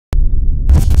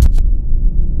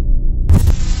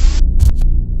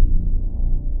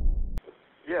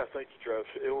thank you, Travis.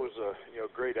 It was a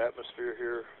great atmosphere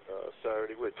here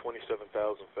Saturday. We had 27,000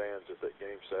 fans at that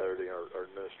game Saturday. Our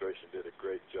administration did a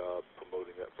great job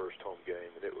promoting that first home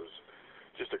game, and it was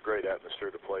just a great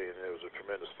atmosphere to play in. It was a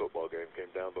tremendous football game.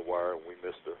 Came down the wire, and we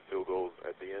missed a field goal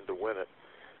at the end to win it.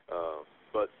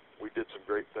 But we did some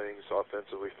great things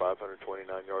offensively, 529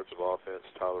 yards of offense.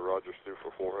 Tyler Rogers threw for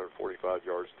 445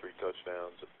 yards, 3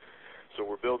 touchdowns. So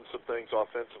we're building some things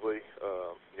offensively.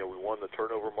 We won the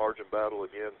turnover margin battle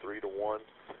again, 3-1.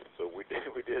 So we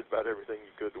did about everything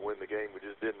you could to win the game. We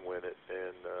just didn't win it.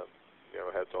 And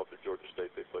hats off to Georgia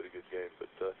State. They played a good game.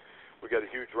 But we got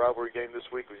a huge rivalry game this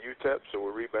week with UTEP. So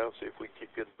we'll rebound, see if we can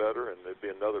keep getting better. And there'll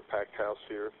be another packed house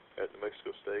here at New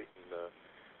Mexico State. And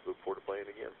look forward to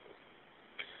playing again.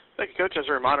 Thank you, Coach. As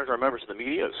a reminder to our members of the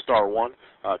media, *1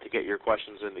 to get your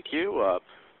questions in the queue.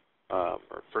 Our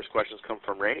first questions come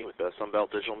from Randy with the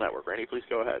Sunbelt Digital Network. Randy, please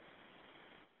go ahead.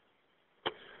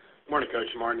 Good morning,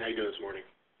 Coach Martin. How you doing this morning?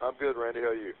 I'm good, Randy.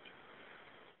 How are you?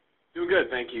 Doing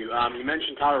good, thank you. You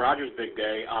mentioned Tyler Rogers' big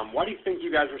day. Why do you think you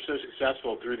guys were so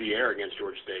successful through the air against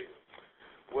Georgia State?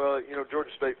 Well,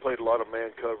 Georgia State played a lot of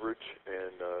man coverage,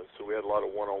 and so we had a lot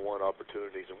of one-on-one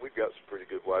opportunities, and we've got some pretty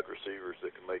good wide receivers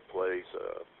that can make plays.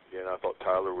 And I thought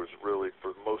Tyler was really,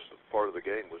 for most of part of the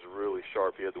game, was really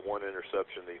sharp. He had the one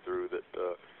interception he threw that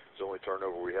was the only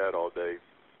turnover we had all day.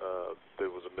 There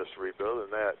was a missed read. But other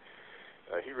than that,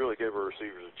 he really gave our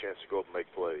receivers a chance to go up and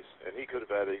make plays. And he could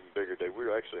have had an even bigger day. We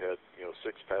actually had 6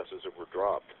 passes that were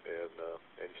dropped, and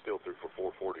he still threw for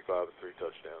 445 and 3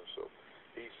 touchdowns. So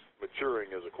he's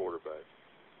maturing as a quarterback.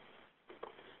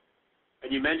 And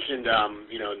you mentioned,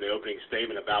 in the opening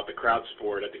statement about the crowd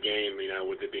support at the game,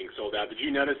 with it being sold out. Did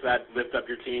you notice that lift up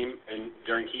your team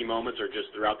during key moments or just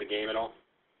throughout the game at all?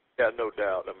 Yeah, no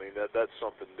doubt. I mean, that's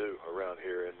something new around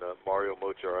here. And Mario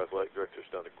Mocha, our athletic director, has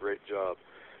done a great job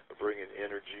of bringing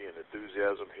energy and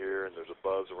enthusiasm here. And there's a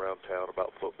buzz around town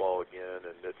about football again.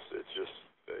 And it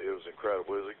was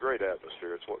incredible. It was a great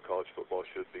atmosphere. It's what college football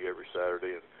should be every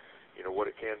Saturday, and what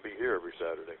it can be here every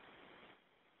Saturday.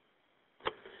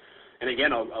 And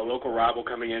again, a local rival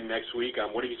coming in next week.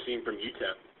 What are you seeing from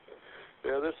UTEP?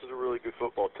 Yeah, this is a really good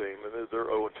football team, and they're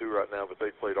 0-2 right now, but they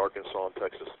played Arkansas and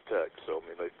Texas Tech. So,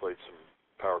 they played some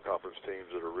power conference teams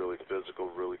that are really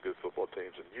physical, really good football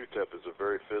teams. And UTEP is a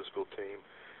very physical team.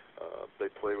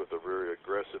 They play with a very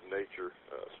aggressive nature,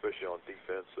 especially on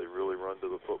defense. They really run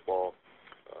to the football.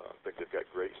 I think they've got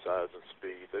great size and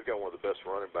speed. They've got one of the best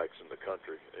running backs in the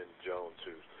country in Jones,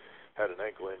 who's had an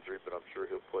ankle injury, but I'm sure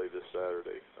he'll play this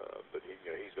Saturday. But he's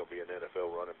going to be an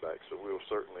NFL running back, so we'll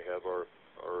certainly have our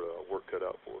work cut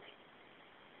out for us.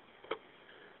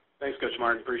 Thanks, Coach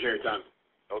Martin. Appreciate your time.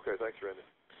 Okay, thanks, Randy.